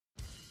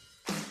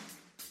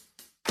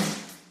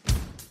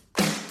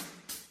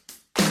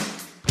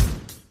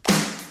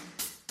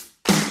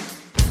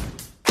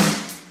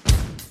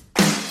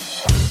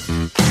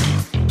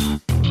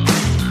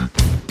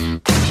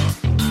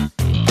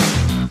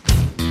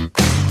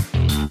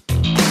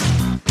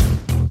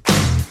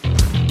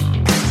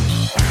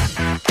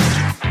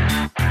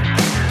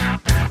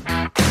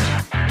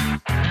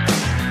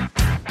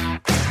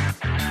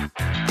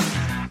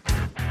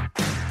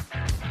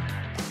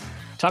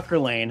Tucker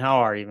Lane. How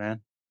are you, man?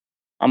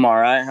 I'm all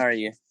right. How are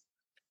you?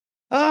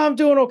 I'm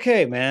doing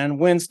okay, man.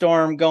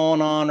 Windstorm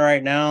going on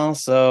right now,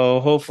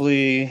 so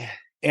hopefully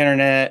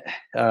internet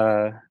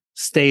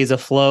stays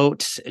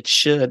afloat. It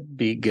should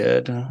be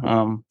good.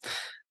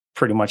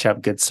 Pretty much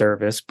have good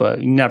service,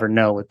 but you never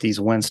know with these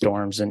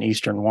windstorms in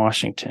Eastern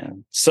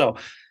Washington. So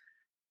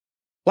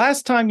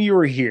last time you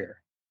were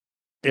here,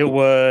 it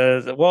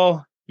was,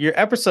 your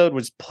episode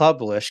was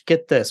published.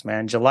 Get this,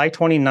 man, July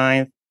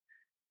 29th,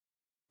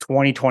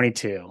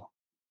 2022.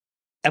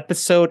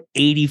 Episode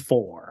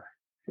 84.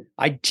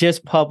 I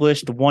just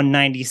published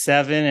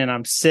 197 and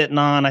I'm sitting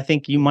on, I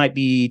think you might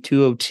be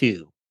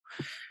 202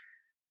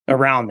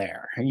 around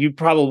there. You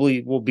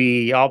probably will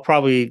be, I'll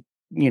probably,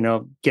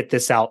 get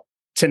this out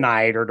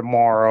tonight or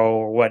tomorrow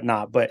or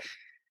whatnot. But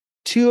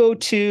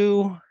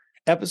 202,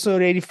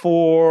 episode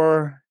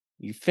 84,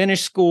 you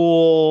finished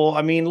school.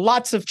 I mean,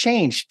 lots have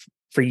changed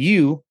for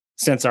you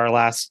since our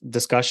last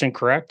discussion,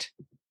 correct?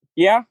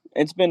 Yeah,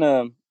 it's been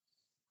a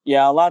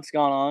lot's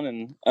gone on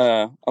and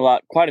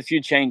quite a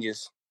few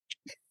changes.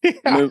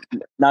 Yeah.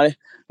 Not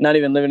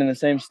even living in the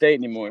same state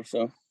anymore.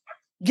 So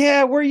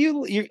yeah, are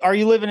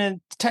you living in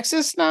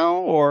Texas now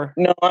or?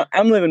 No,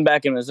 I'm living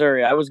back in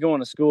Missouri. I was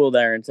going to school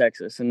there in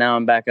Texas, and now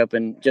I'm back up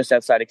in just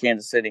outside of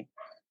Kansas City.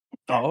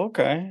 Oh,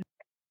 okay.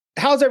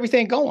 How's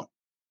everything going?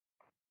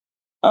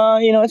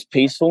 It's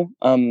peaceful.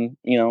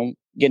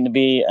 Getting to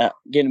be at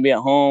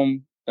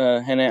home,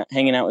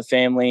 hanging out with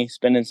family,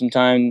 spending some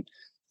time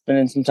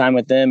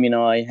with them.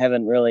 I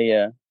haven't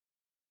really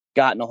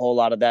gotten a whole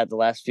lot of that the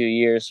last few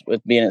years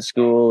with being at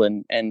school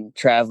and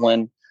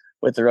traveling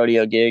with the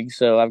rodeo gigs.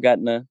 So I've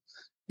gotten to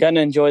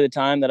enjoy the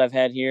time that I've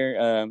had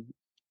here,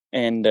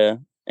 and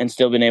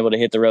still been able to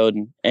hit the road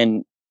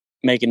and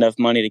make enough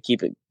money to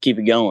keep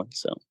it going.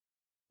 So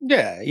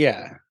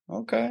yeah,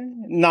 okay.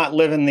 Not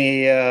living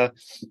the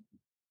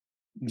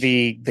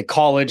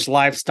college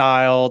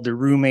lifestyle, the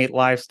roommate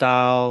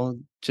lifestyle,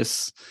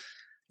 just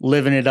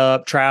living it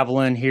up,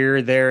 traveling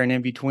here, there, and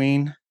in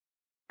between.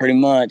 Pretty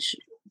much.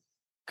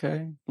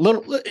 Okay.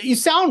 You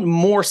sound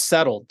more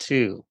settled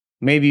too.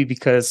 Maybe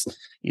because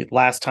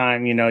last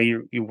time, you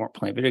weren't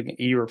playing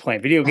you were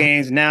playing video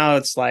games. Now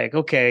it's like,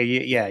 okay,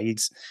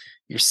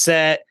 you're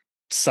set,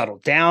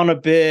 settled down a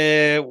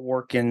bit,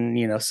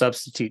 working,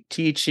 substitute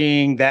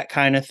teaching, that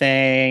kind of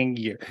thing.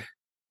 You're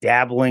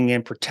dabbling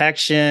in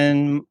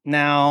protection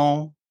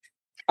now.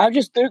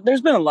 There's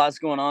been a lot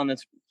going on.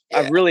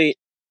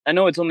 I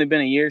know it's only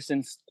been a year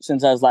since I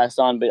was last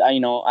on, but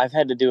I've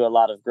had to do a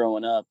lot of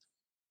growing up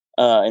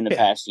in the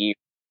past year,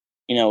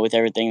 with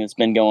everything that's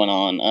been going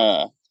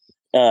on.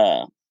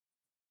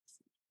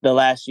 The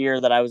last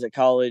year that I was at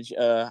college,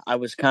 I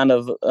was kind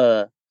of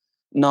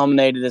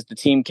nominated as the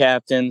team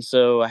captain,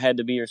 so I had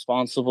to be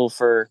responsible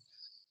for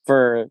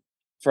a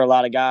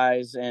lot of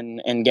guys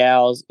and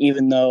gals,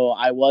 even though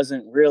I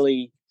wasn't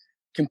really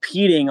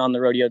competing on the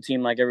rodeo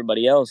team like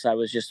everybody else. I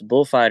was just a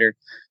bullfighter.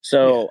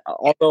 So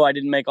although I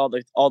didn't make all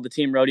the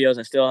team rodeos,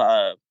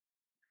 I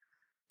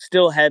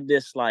still had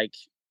this, like,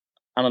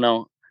 I don't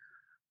know,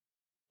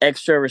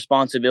 extra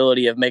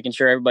responsibility of making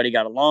sure everybody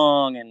got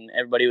along and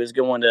everybody was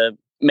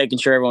making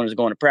sure everyone was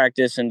going to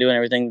practice and doing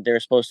everything that they were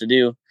supposed to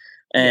do.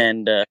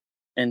 And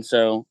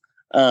so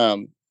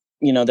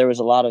there was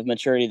a lot of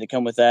maturity that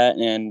come with that.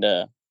 And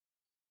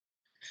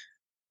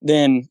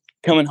then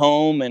coming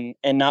home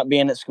and not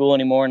being at school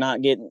anymore, not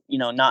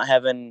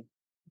having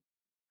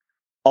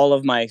all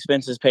of my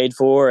expenses paid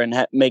for,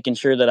 and making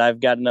sure that I've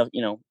got enough,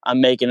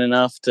 I'm making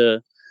enough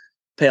to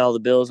pay all the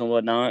bills and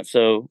whatnot.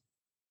 So,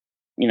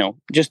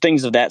 just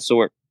things of that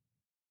sort.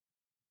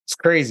 It's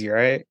crazy,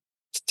 right?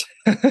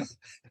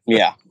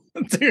 Yeah.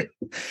 Dude,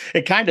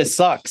 it kind of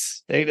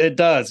sucks. It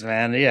does,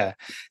 man. Yeah.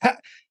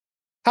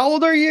 How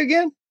old are you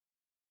again?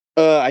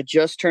 I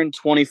just turned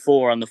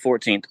 24 on the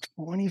 14th.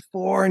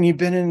 24, and you've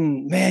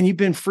been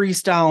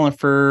freestyling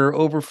for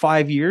over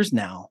 5 years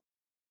now.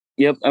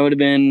 Yep,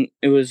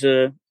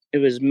 it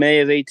was May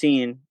of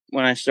 18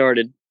 when I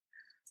started.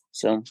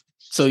 So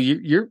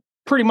you're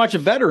pretty much a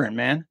veteran,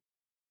 man.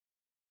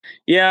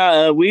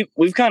 Yeah,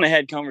 we've kind of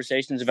had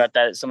conversations about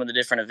that at some of the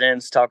different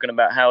events, talking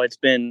about how it's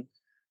been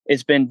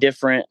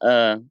different.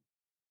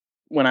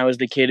 When I was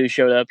the kid who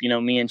showed up,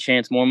 me and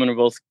Chance Mormon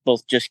were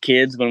both just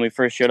kids when we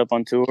first showed up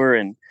on tour,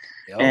 and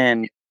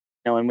we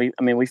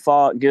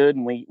fought good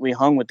and we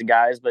hung with the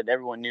guys, but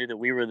everyone knew that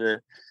we were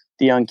the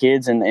young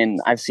kids, and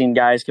I've seen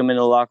guys come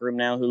into the locker room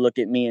now who look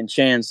at me and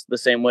Chance the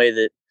same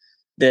way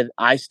that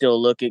I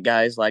still look at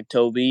guys like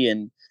Toby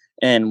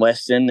and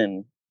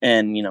Weston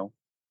and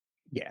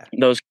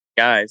those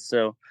guys.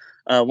 So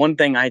one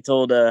thing I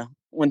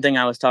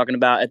was talking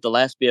about at the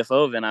last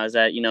BFO event I was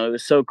at, it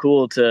was so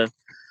cool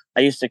I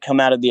used to come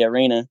out of the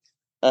arena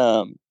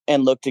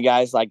and look to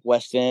guys like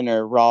Weston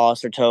or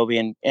Ross or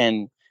Toby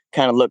and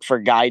kind of look for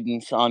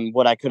guidance on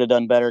what I could have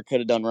done better, could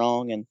have done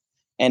wrong.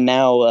 And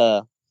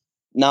now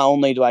not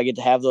only do I get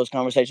to have those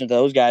conversations with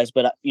those guys,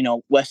 but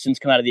Weston's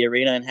come out of the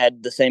arena and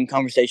had the same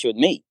conversation with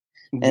me.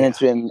 And it's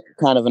been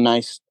kind of a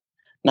nice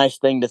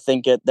thing to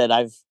think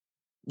that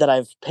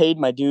I've paid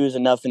my dues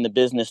enough in the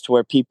business to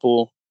where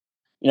people,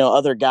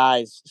 other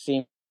guys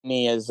see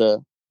me as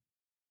a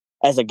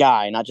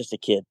guy, not just a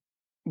kid.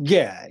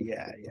 Yeah.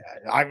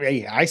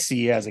 I see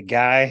you as a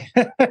guy,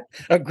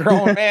 a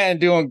grown man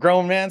doing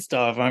grown man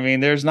stuff. I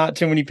mean, there's not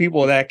too many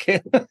people that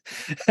can,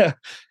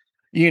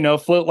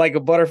 float like a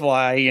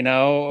butterfly,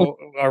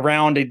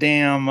 around a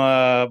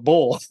damn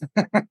bull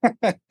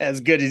as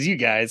good as you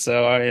guys.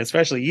 So, I mean,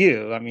 especially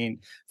you. I mean,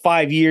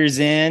 5 years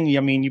in, I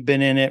mean, you've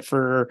been in it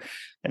for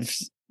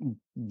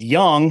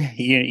young,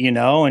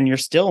 and you're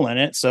still in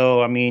it.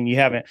 So, I mean, you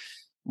haven't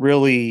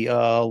really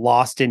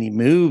lost any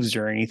moves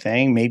or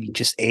anything, maybe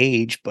just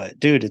age, but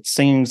dude, it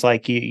seems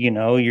like you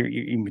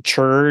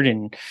matured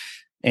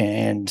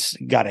and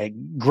got a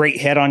great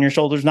head on your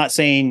shoulders. Not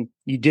saying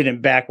you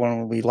didn't back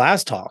when we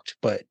last talked,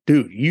 but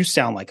dude, you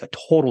sound like a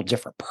total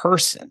different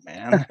person,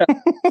 man.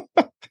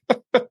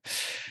 I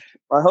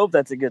hope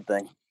that's a good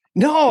thing.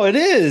 No, it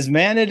is,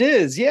 man. It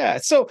is. Yeah.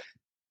 So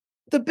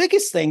the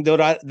biggest thing though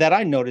that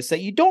I noticed that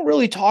you don't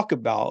really talk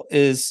about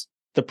is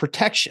the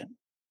protection.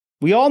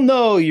 We all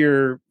know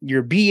you're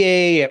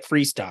BA at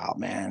freestyle,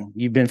 man.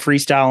 You've been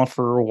freestyling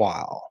for a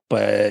while,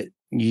 but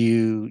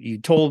you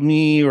told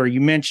me, or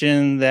you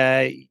mentioned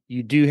that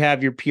you do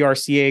have your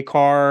PRCA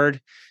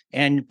card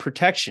and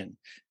protection.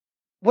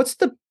 What's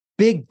the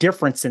big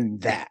difference in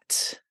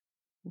that?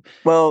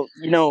 Well,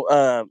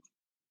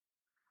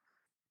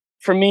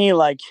 for me,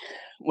 like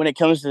when it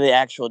comes to the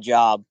actual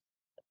job,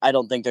 I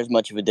don't think there's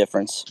much of a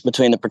difference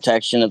between the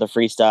protection of the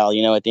freestyle.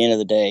 At the end of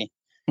the day,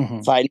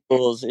 fighting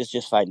bulls is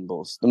just fighting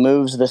bulls. The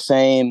moves are the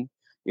same.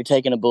 You're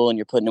taking a bull and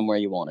you're putting him where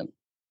you want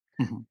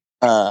him.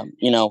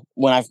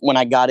 When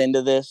I got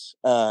into this,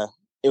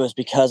 it was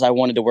because I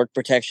wanted to work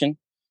protection.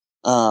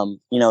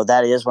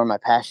 That is where my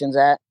passion's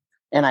at.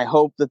 And I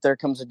hope that there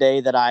comes a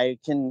day that I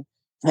can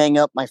hang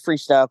up my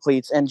freestyle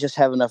cleats and just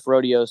have enough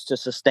rodeos to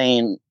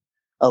sustain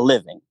a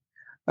living.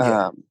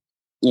 Yeah.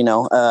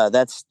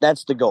 That's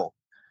the goal.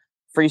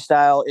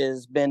 Freestyle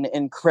has been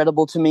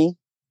incredible to me.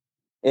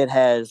 It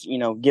has,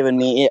 given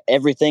me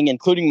everything,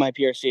 including my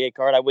PRCA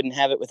card. I wouldn't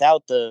have it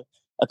without the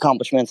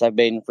accomplishments I've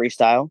made in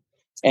freestyle.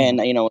 And,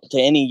 to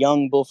any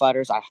young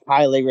bullfighters, I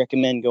highly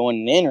recommend going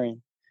and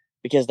entering,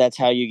 because that's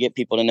how you get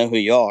people to know who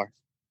you are.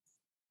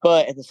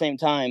 But at the same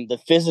time, the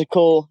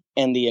physical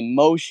and the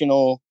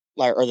emotional,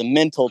 or the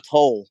mental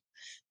toll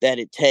that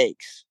it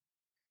takes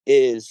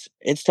it's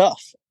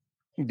tough.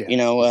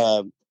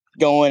 Yeah.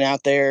 Going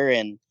out there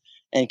and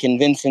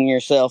convincing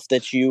yourself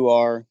that you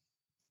are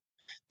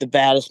the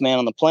baddest man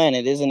on the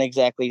planet isn't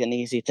exactly an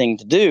easy thing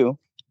to do.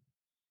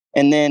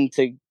 And then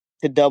to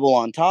double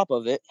on top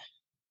of it,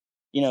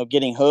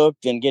 getting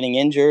hooked and getting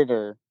injured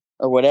or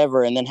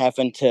whatever, and then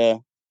having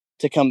to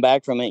come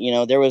back from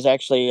it. There was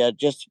actually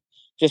just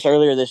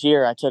earlier this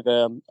year, I took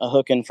a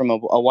hooking from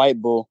a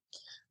white bull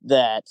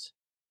that,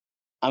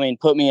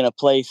 put me in a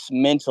place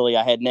mentally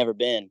I had never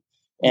been.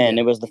 And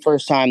It was the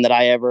first time that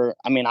I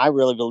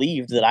really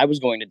believed that I was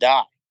going to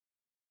die.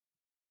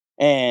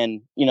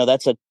 And,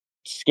 that's a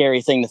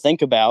scary thing to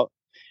think about.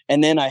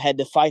 And then I had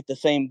to fight the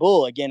same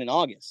bull again in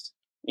August,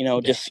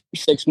 just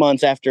 6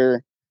 months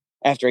after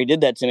he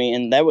did that to me.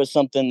 And that was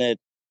something that,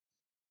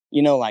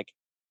 you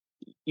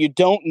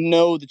don't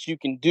know that you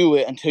can do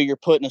it until you're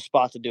put in a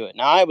spot to do it.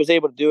 Now I was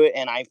able to do it,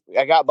 and I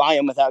got by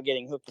him without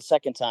getting hooked the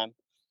second time,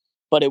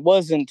 but it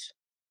wasn't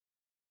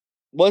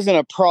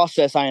a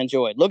process I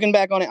enjoyed. Looking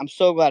back on it, I'm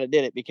so glad I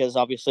did it, because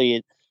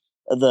obviously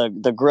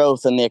the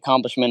growth and the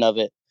accomplishment of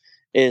it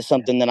is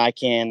something that I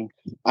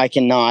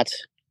cannot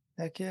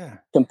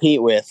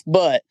compete with,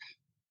 but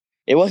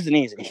it wasn't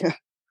easy.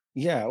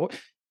 Yeah. Well,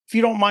 if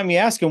you don't mind me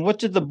asking, what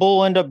did the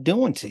bull end up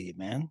doing to you,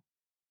 man?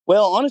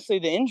 Well, honestly,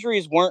 the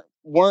injuries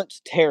weren't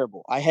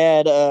terrible. I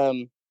had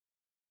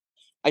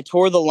I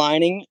tore the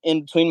lining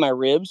in between my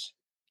ribs.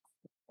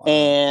 Wow.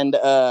 And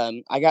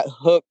I got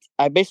hooked.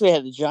 I basically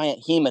had a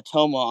giant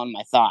hematoma on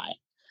my thigh.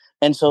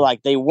 And so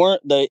they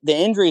weren't the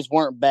injuries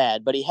weren't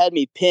bad, but he had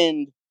me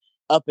pinned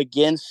up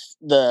against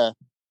the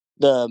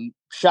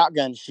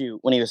shotgun chute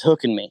when he was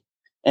hooking me.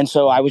 And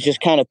so I was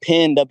just kind of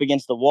pinned up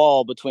against the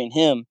wall between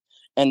him,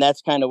 and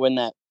that's kind of when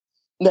that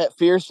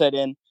fear set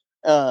in.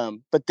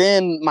 But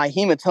then my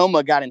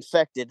hematoma got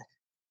infected,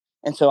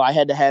 and so I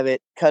had to have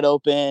it cut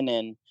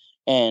open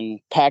and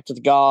packed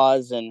with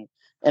gauze and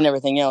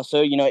everything else.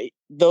 So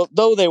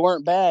though they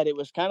weren't bad, it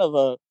was kind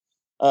of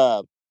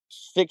a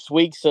 6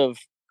 weeks of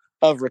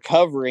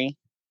recovery.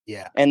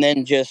 Yeah. And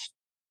then just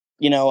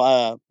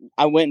I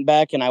went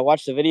back and I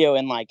watched the video,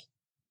 and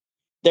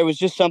there was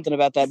just something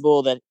about that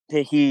bull that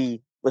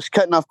he was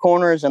cutting off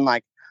corners, and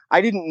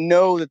I didn't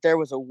know that there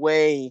was a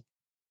way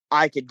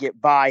I could get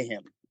by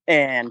him,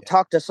 and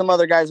talked to some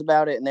other guys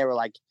about it, and they were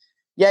like,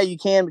 yeah, you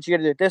can, but you got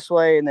to do it this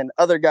way. And then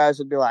other guys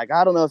would be like,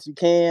 I don't know if you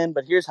can,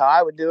 but here's how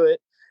I would do it.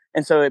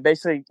 And so it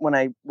basically, when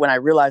I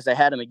realized I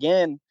had him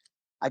again,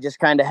 I just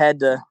kind of had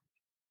to,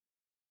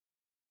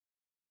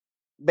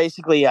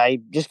 basically, I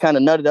just kind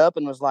of nutted up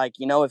and was like,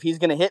 if he's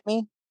going to hit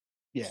me,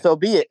 so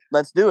be it.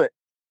 Let's do it.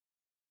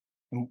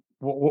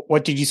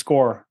 What did you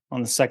score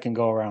on the second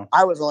go around?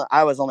 I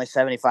was only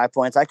 75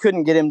 points. I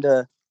couldn't get him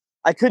to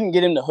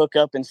hook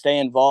up and stay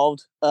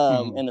involved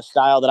in the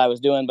style that I was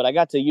doing, but I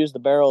got to use the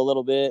barrel a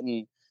little bit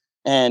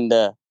and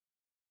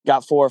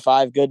got 4 or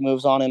 5 good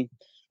moves on him.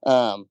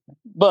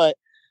 But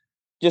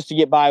just to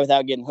get by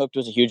without getting hooked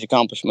was a huge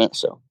accomplishment.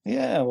 So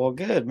yeah, well,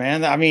 good,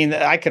 man. I mean,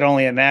 I could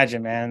only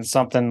imagine, man,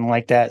 something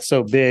like that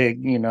so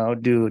big,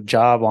 do a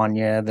job on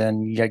you,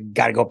 then you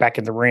got to go back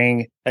in the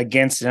ring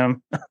against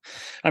him.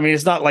 I mean,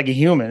 it's not like a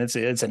human; it's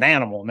an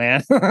animal,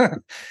 man.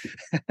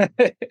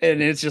 And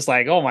it's just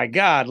like, oh my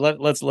God,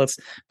 let's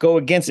go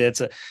against it.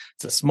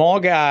 It's a small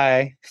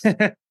guy,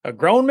 a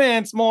grown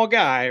man, small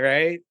guy,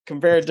 right?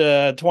 Compared to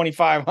a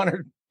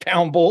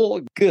 2,500-pound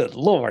bull. Good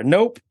Lord,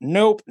 nope.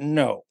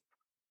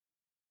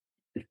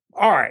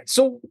 All right,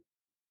 so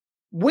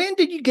when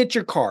did you get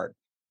your card?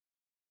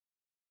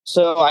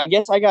 So I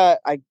guess I got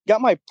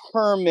my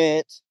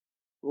permit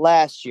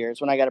last year. It's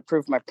when I got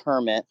approved for my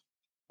permit.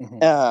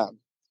 Mm-hmm.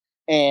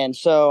 And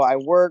so I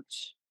worked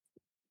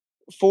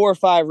 4 or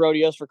 5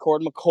 rodeos for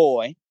Cord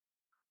McCoy.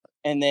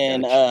 And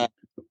then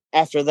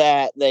after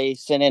that, they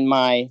sent in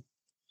my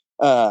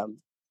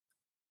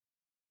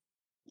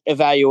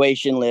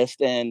evaluation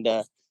list. And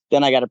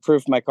then I got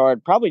approved for my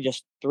card probably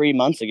just 3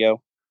 months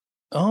ago.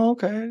 Oh,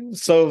 okay.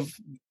 So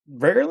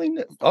rarely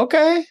new.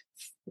 Okay.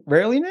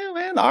 Rarely new,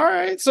 man. All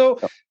right. So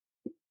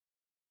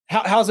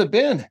how's it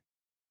been?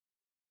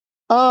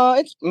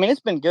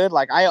 It's been good.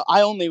 Like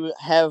I only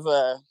have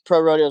pro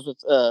rodeos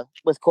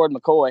with Cord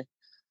McCoy.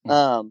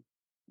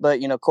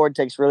 But Cord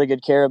takes really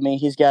good care of me.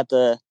 He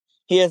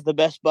has the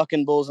best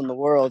bucking bulls in the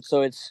world,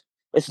 so it's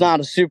not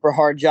a super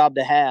hard job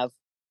to have.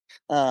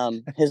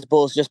 His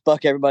bulls just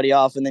buck everybody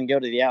off and then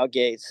go to the out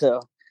gate. So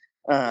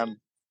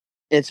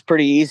it's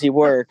pretty easy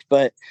work,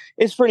 but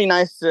it's pretty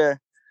nice to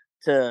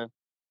go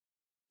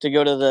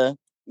to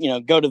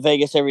go to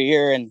Vegas every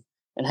year and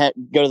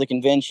go to the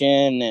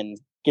convention and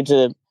get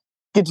to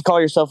call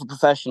yourself a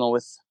professional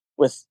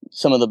with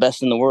some of the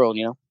best in the world,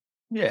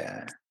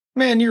 Yeah,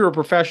 man, you were a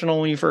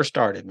professional when you first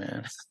started,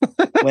 man.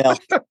 Well,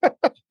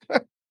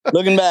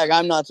 looking back,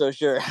 I'm not so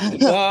sure.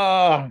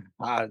 To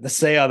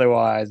say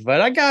otherwise,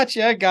 but I got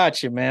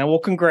you, man. Well,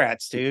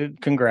 congrats,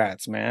 dude.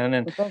 Congrats, man.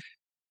 And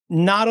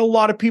not a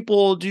lot of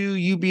people do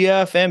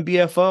UBF and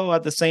BFO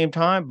at the same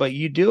time, but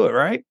you do it,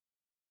 right?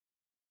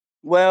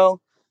 Well,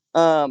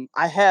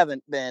 I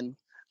haven't been.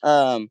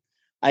 You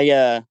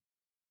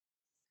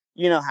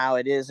know how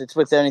it is. It's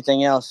with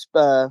anything else.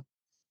 I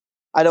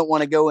don't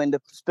want to go into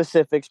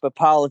specifics, but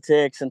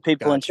politics and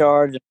people in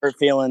charge and hurt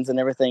feelings and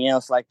everything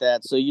else like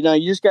that. So, you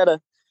just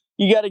gotta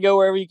go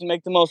wherever you can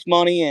make the most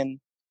money. And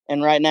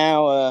right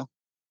now,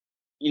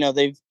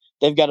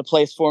 they've got a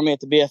place for me at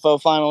the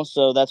BFO finals.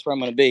 So that's where I'm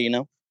going to be,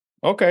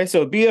 Okay.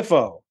 So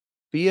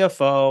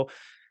BFO,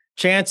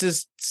 Chance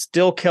is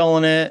still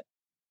killing it.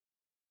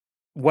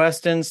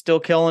 Weston still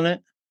killing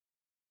it.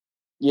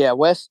 Yeah.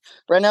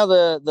 Right now,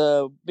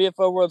 the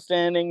BFO world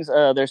standings,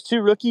 there's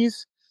 2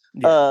 rookies.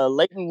 Yeah.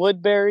 Leighton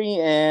Woodbury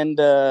and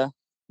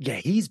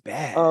he's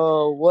bad.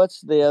 Oh,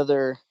 what's the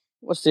other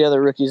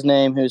rookie's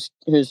name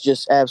who's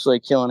just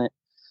absolutely killing it?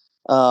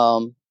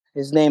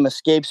 His name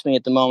escapes me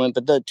at the moment,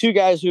 but the 2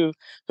 guys who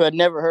I'd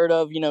never heard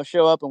of,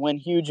 show up and win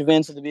huge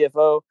events at the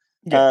BFO.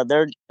 Yeah.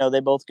 They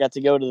both got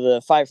to go to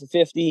the Fight for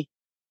 50.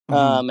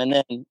 And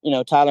then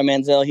Tyler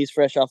Manziel, he's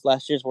fresh off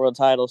last year's world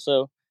title,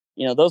 so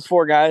those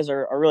 4 guys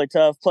are really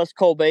tough. Plus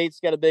Cole Bates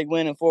got a big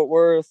win in Fort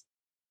Worth,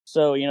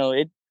 so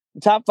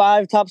top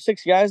 5, top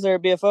 6 guys there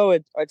at BFO.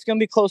 It's going to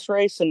be a close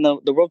race, and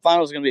the world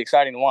final is going to be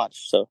exciting to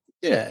watch. So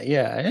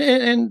yeah,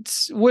 and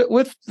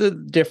with the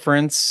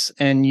difference,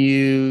 and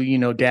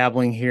you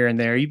dabbling here and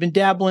there, you've been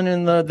dabbling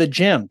in the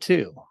gym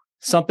too.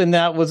 Something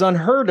that was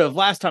unheard of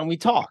last time we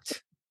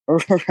talked.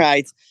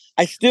 Right.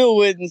 I still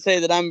wouldn't say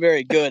that I'm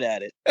very good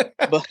at it,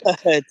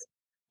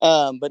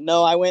 but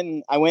no, I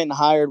went and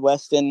hired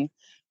Weston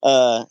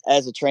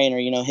as a trainer.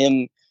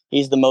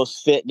 He's the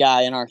most fit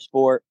guy in our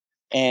sport,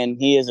 and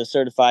he is a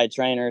certified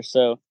trainer.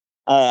 So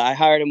I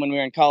hired him when we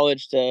were in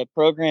college to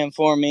program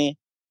for me,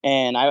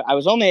 and I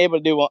was only able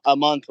to do a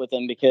month with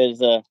him because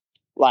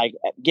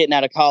getting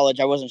out of college,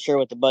 I wasn't sure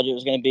what the budget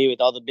was going to be with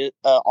all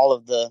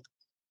of the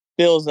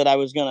bills that I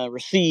was going to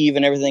receive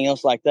and everything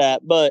else like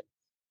that. But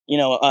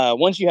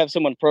once you have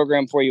someone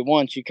program for you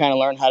once, you kind of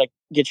learn how to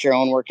get your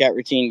own workout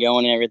routine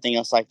going and everything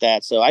else like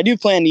that. So I do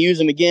plan to use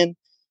him again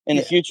in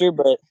the future,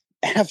 but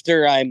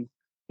after I'm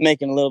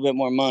making a little bit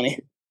more money.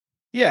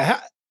 Yeah.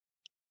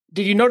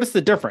 Did you notice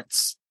the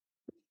difference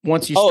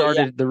once you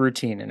started the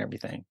routine and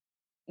everything?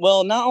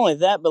 Well, not only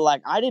that,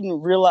 but I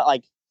didn't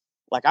realize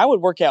like I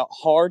would work out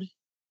hard,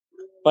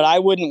 but I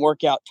wouldn't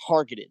work out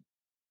targeted.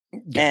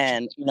 Gotcha.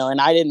 And,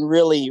 and I didn't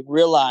really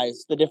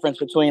realize the difference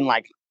between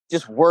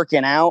just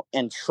working out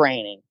and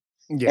training.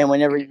 Yeah. And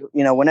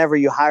whenever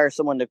you hire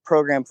someone to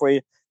program for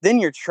you, then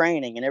you're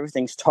training and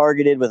everything's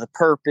targeted with a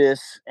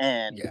purpose.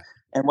 And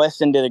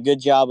Weston did a good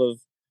job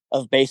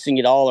of basing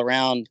it all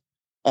around,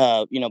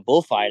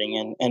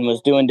 bullfighting and was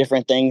doing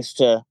different things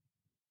to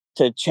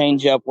to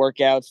change up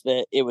workouts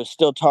that it was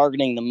still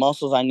targeting the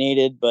muscles I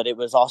needed, but it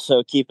was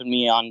also keeping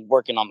me on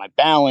working on my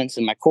balance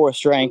and my core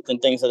strength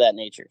and things of that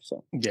nature.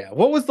 So, yeah.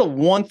 What was the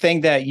one thing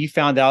that you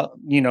found out,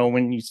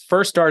 when you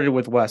first started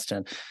with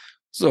Weston?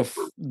 So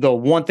the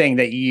one thing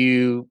that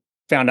you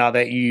found out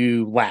that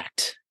you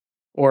lacked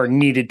or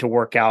needed to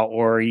work out,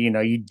 or,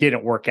 you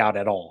didn't work out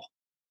at all?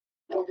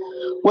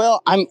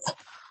 Well, how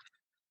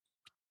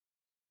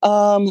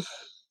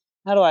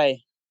do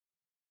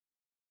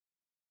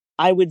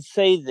I would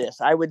say this.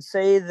 I would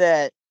say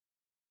that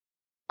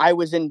I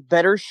was in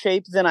better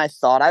shape than I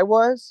thought I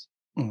was,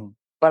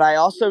 but I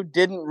also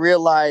didn't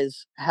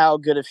realize how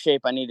good of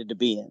shape I needed to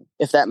be in,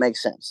 if that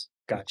makes sense.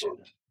 Gotcha.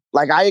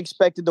 Like, I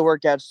expected the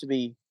workouts to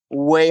be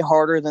way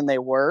harder than they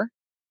were,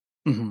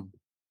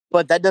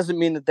 but that doesn't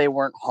mean that they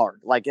weren't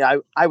hard. Like,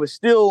 I was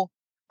still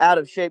out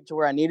of shape to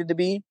where I needed to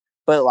be,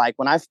 but like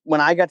when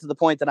I got to the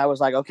point that I was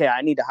like, okay,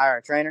 I need to hire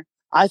a trainer,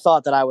 I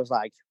thought that I was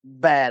like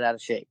bad out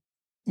of shape.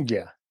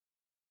 Yeah.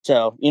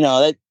 So,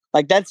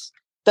 that's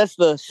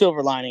the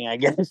silver lining, I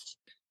guess.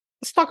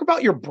 Let's talk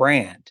about your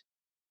brand.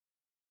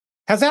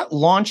 Has that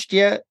launched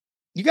yet?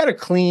 You got a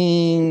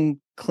clean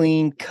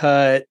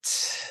cut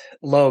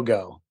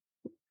logo.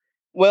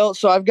 Well,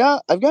 so I've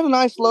got a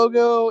nice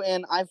logo,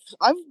 and I've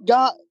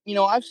got,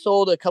 I've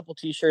sold a couple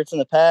t-shirts in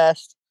the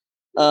past.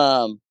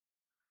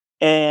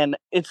 And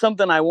it's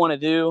something I want to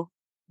do,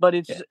 but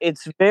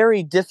it's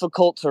very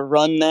difficult to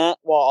run that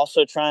while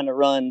also trying to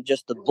run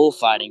just the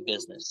bullfighting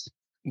business.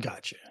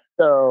 Gotcha.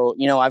 So,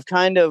 I've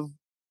kind of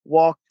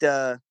walked,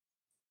 I've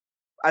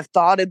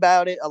thought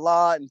about it a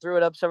lot and threw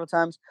it up several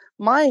times.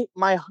 My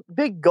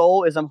big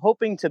goal is I'm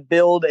hoping to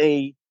build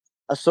a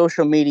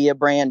social media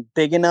brand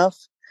big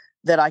enough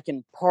that I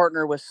can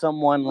partner with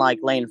someone like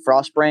Lane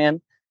Frost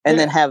brand and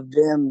then have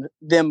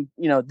them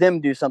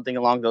do something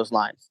along those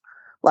lines.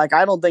 Like,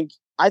 I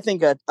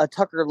think a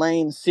Tucker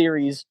Lane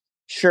series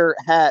shirt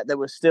hat that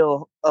was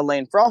still a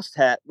Lane Frost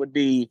hat would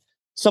be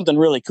something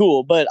really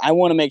cool. But I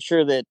want to make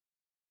sure that,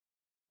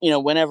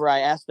 whenever I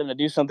ask them to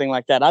do something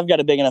like that, I've got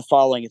a big enough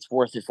following, it's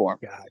worth it for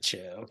them.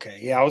 Gotcha. Okay.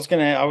 Yeah, I was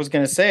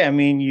gonna say, I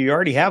mean, you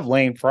already have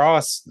Lane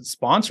Frost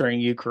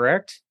sponsoring you,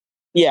 correct?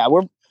 Yeah,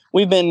 I've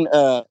been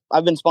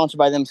sponsored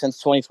by them since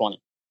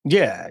 2020.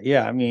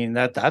 Yeah. I mean,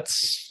 that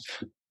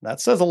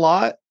says a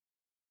lot.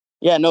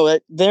 Yeah, no,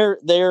 they're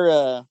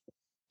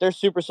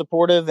super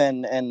supportive,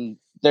 and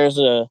there's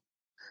a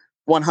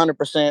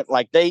 100%,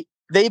 like, they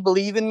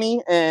believe in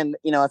me, and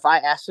if I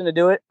asked him to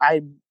do it,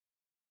 I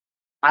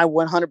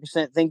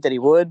 100% think that he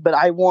would. But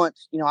I've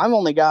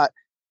only got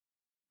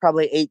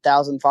probably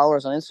 8,000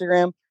 followers on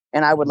Instagram,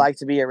 and I would like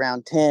to be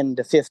around 10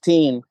 to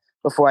 15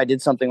 before I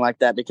did something like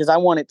that, because I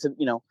want it to,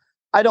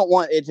 I don't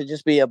want it to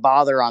just be a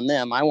bother on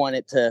them. I want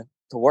it to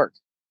work.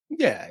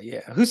 Yeah.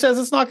 Who says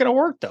it's not going to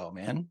work though,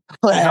 man?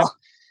 Well,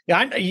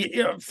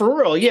 yeah, for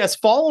real. Yes,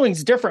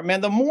 following's different, man.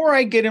 The more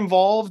I get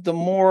involved, the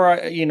more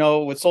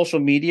with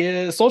social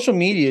media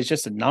is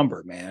just a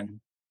number,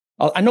 man.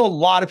 I know a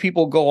lot of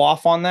people go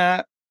off on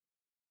that.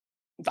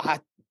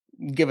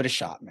 Give it a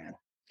shot, man.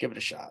 Give it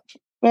a shot.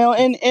 Well,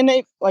 and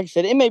like I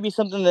said, it may be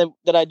something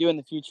that I do in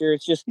the future.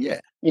 It's just,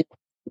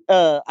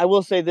 I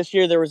will say this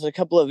year there was a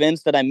couple of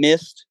events that I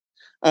missed,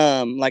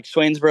 like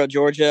Swainsboro,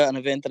 Georgia, an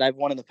event that I've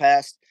won in the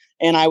past.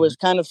 And I was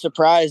kind of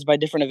surprised by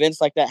different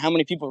events like that, how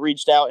many people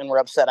reached out and were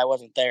upset I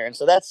wasn't there. And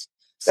so that's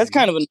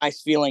kind of a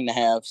nice feeling to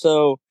have.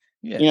 So,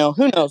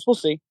 who knows? We'll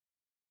see.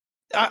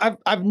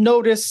 I've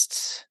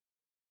noticed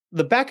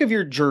the back of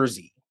your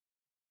jersey,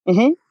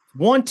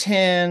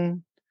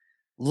 110,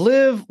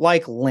 live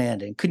like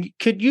Landon.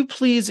 Could you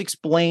please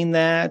explain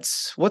that?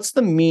 What's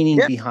the meaning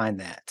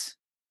behind that?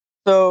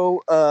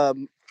 So,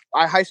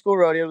 I high school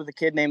rodeoed with a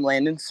kid named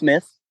Landon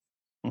Smith.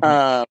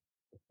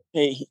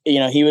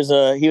 He was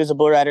a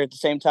bull rider at the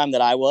same time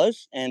that I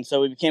was, and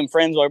so we became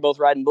friends while we were both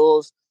riding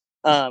bulls.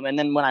 And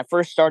then when I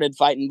first started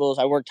fighting bulls,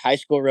 I worked high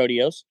school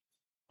rodeos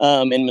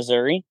in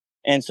Missouri,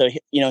 and so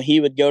he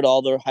would go to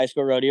all the high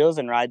school rodeos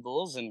and ride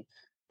bulls, and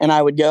I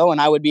would go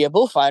and I would be a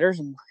bullfighter,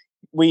 and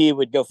we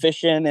would go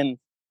fishing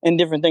and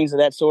different things of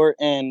that sort,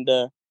 and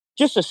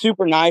just a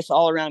super nice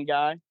all around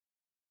guy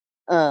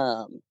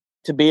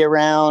to be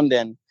around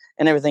and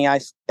everything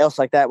else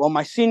like that. Well,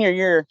 my senior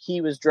year, he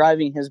was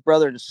driving his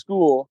brother to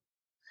school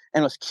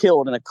and was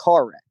killed in a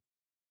car wreck.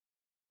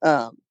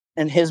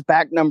 And his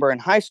back number in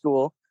high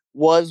school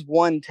was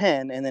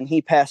 110, and then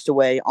he passed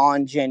away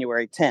on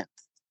January 10th.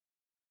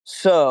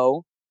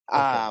 So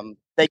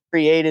they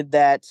created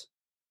that,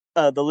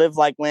 the Live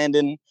Like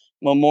Landon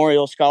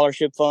Memorial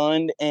Scholarship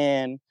Fund,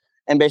 and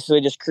basically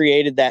just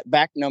created that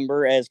back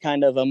number as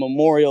kind of a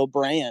memorial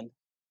brand.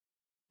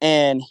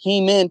 And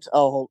he meant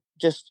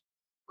just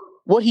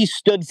what he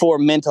stood for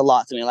meant a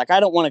lot to me. Like, I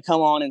don't want to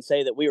come on and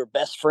say that we were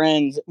best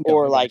friends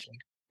or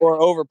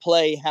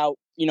overplay how,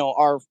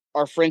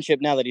 our friendship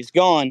now that he's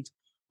gone,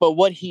 but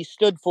what he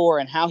stood for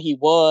and how he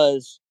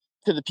was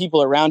to the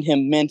people around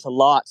him meant a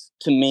lot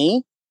to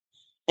me.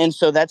 And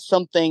so that's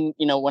something,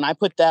 when I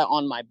put that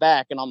on my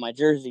back and on my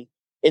jersey,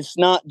 it's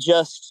not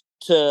just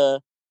to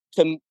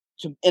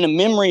in a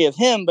memory of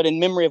him, but in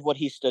memory of what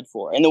he stood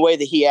for and the way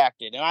that he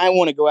acted. And I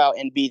want to go out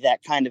and be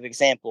that kind of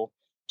example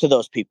to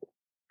those people.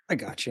 I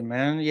got you,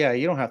 man. Yeah,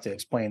 you don't have to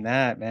explain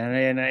that, man.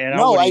 And I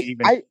No, wouldn't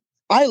even.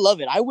 I love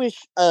it. I wish,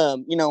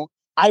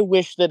 I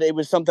wish that it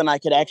was something I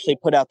could actually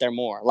put out there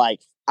more.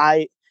 Like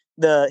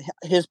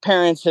his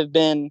parents have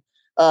been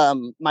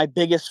my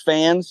biggest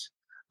fans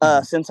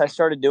since I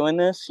started doing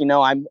this.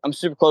 I'm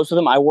super close with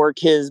him. I work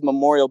his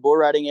memorial bull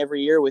riding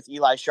every year with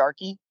Eli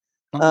Sharkey.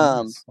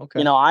 Nice.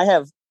 Okay. I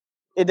have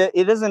it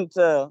isn't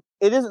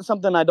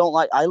something I don't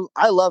like.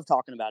 I love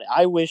talking about it.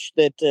 I wish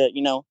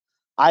that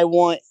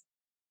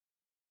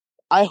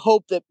I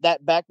hope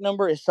that back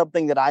number is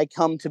something that I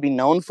come to be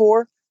known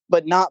for,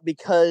 but not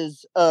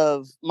because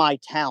of my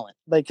talent,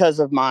 because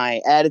of my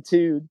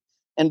attitude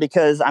and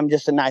because I'm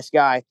just a nice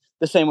guy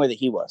the same way that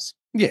he was.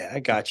 Yeah,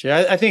 I got you.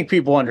 I think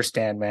people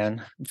understand,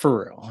 man,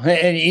 for real.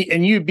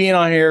 And you being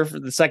on here for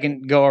the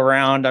second go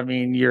around, I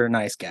mean, you're a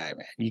nice guy,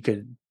 man. You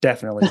could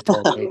definitely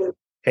tell me,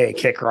 hey,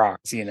 kick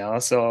rocks,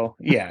 So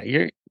yeah,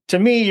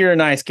 you're a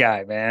nice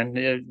guy,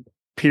 man.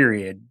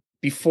 Period.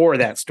 Before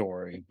that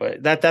story,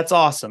 but that's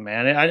awesome,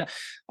 man.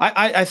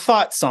 I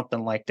thought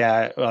something like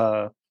that.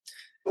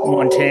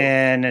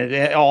 110,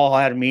 it all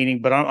had a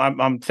meaning, but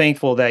I'm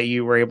thankful that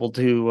you were able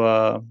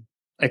to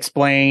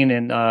explain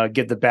and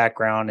give the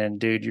background. And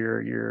dude,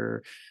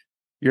 you're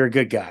a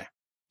good guy.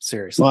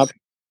 Seriously. Well,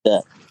 yeah.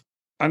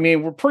 I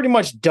mean, we're pretty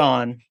much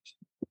done.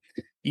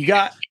 You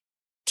got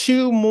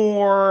 2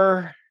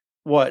 more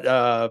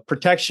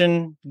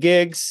protection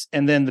gigs,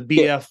 and then the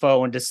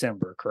BFO in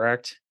December,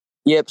 correct?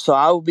 Yep. So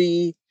I will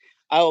be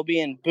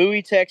in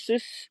Bowie,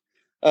 Texas,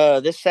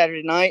 this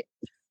Saturday night.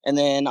 And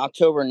then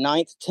October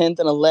 9th, 10th,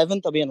 and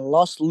 11th, I'll be in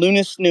Los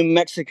Lunas, New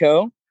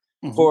Mexico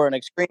for an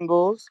Extreme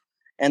Bulls.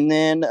 And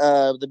then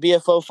the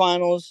BFO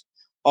finals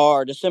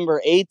are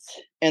December 8th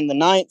and the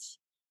 9th.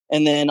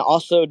 And then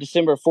also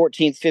December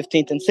 14th,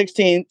 15th, and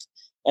 16th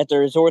at the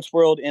Resorts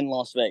World in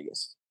Las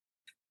Vegas.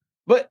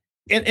 But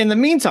in the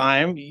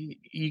meantime,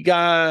 you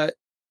got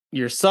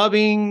your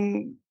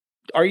subbing.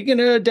 Are you going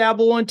to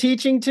dabble in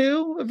teaching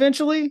too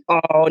eventually?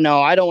 Oh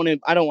no, I don't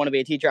want to be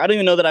a teacher. I don't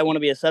even know that I want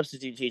to be a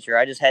substitute teacher.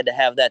 I just had to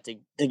have that to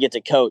get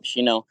to coach,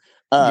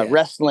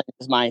 Wrestling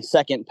is my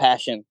second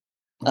passion.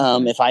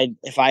 If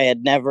I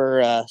had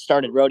never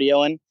started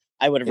rodeoing,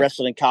 I would have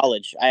wrestled in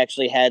college. I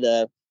actually had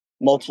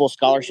multiple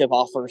scholarship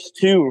offers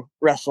to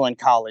wrestle in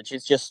college.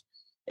 It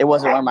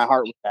wasn't where my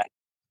heart was at.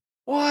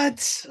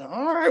 What?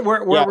 All right.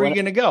 Where were you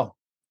going to go?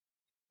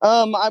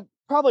 I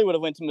probably would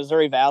have went to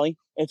Missouri Valley.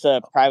 It's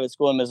a private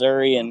school in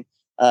Missouri, and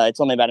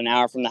it's only about an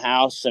hour from the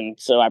house. And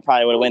so I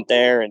probably would have went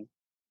there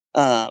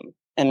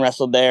and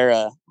wrestled there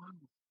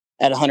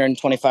at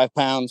 125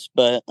 pounds.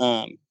 But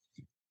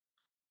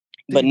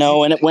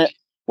no, and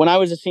when I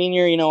was a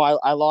senior,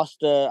 I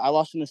lost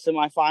in the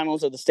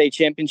semifinals of the state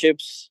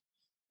championships.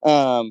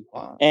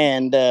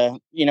 And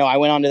I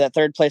went on to that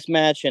third place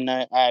match, and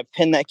I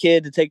pinned that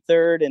kid to take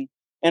third, and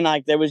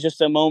like there was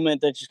just a moment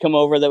that just come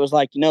over that was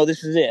like,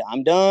 this is it.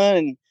 I'm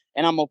done,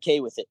 and I'm okay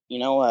with it.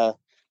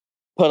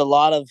 Put a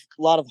lot of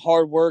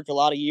hard work, a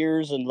lot of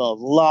years, and a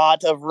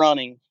lot of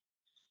running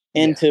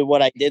into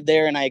what I did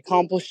there, and I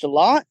accomplished a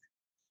lot,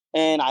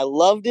 and I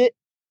loved it.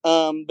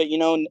 But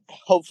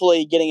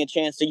hopefully getting a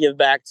chance to give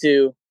back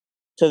to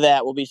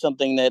that will be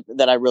something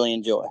that I really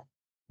enjoy.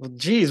 Well,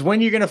 geez, when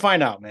are you going to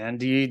find out, man?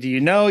 Do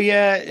you know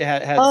yet?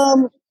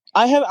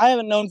 I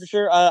haven't known for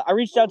sure. I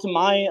reached out to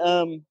my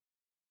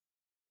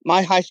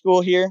high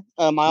school here,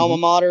 my alma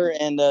mater,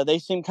 and they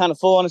seem kind of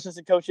full on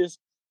assistant coaches.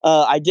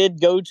 I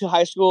did go to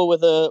high school with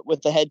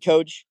the head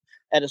coach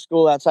at a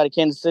school outside of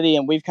Kansas City,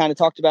 and we've kind of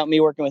talked about me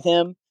working with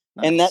him.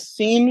 Nice. And that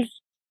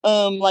seems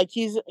like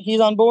he's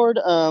on board.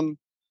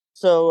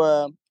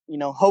 So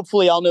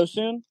hopefully I'll know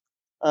soon.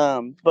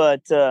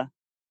 But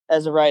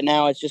as of right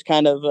now, it's just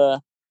kind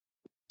of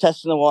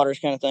testing the waters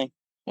kind of thing.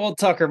 Well,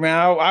 Tucker,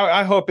 man,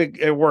 I hope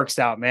it works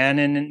out, man.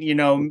 And,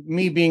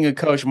 me being a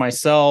coach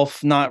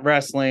myself, not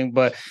wrestling,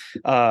 but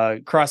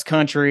cross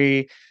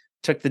country,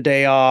 took the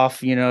day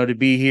off, to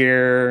be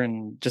here,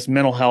 and just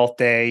mental health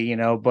day,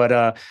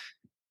 but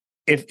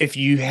if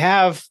you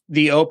have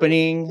the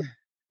opening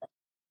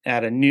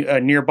at a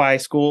nearby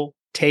school,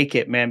 take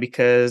it, man,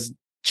 because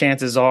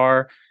chances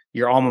are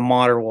your alma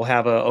mater will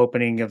have an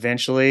opening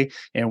eventually.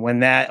 And when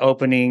that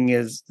opening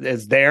is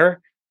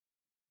there,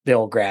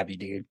 they'll grab you,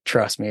 dude.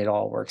 Trust me, it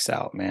all works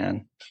out,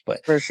 man.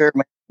 But for sure,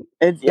 man.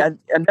 It's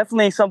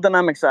definitely something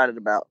I'm excited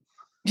about.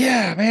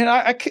 Yeah, man.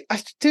 I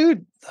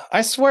dude,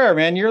 I swear,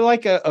 man, you're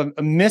like a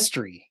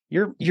mystery.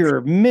 You're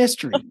a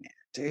mystery, man,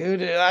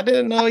 dude. I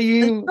didn't know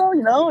you.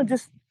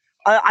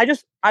 I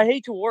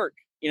hate to work.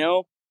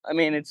 I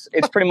mean, it's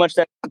pretty much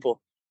that simple.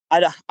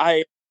 I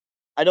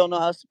don't know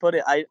how else to put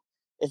it.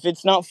 If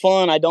it's not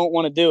fun, I don't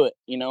want to do it.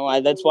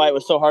 That's why it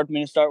was so hard for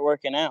me to start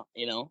working out.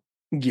 Yeah.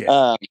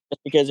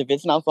 Just because if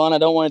it's not fun, I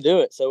don't want to do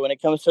it. So when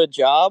it comes to a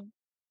job,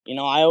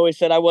 I always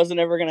said I wasn't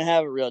ever going to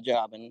have a real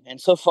job. And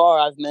so far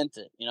I've meant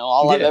it.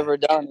 All I've ever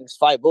done is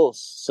fight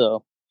bulls.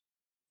 So.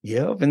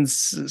 Yep. And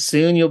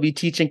soon you'll be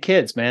teaching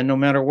kids, man, no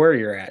matter where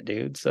you're at,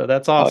 dude. So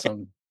that's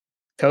awesome.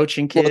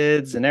 Coaching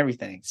kids and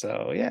everything.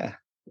 So yeah.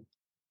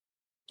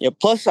 Yeah.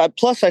 Plus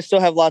I still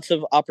have lots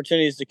of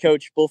opportunities to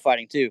coach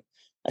bullfighting too.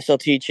 I still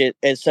teach it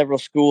at several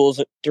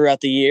schools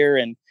throughout the year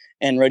and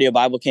rodeo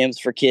Bible camps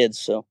for kids.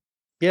 So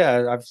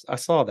yeah, I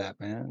saw that,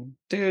 man,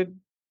 dude.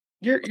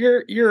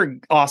 You're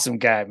an awesome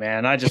guy,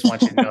 man. I just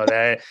want you to know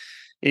that.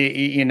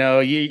 You know,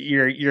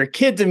 you're a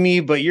kid to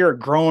me, but you're a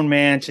grown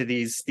man to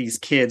these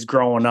kids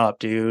growing up,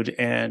 dude.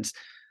 And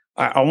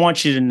I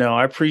want you to know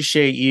I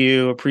appreciate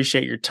you,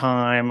 appreciate your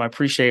time, I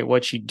appreciate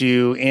what you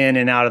do in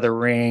and out of the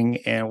ring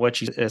and what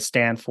you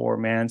stand for,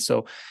 man.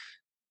 So,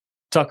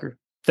 Tucker,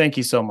 thank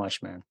you so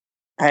much, man.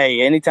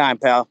 hey, anytime,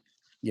 pal.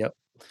 Yep.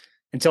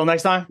 Until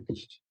next time.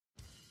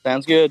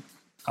 Sounds good.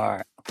 All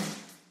right.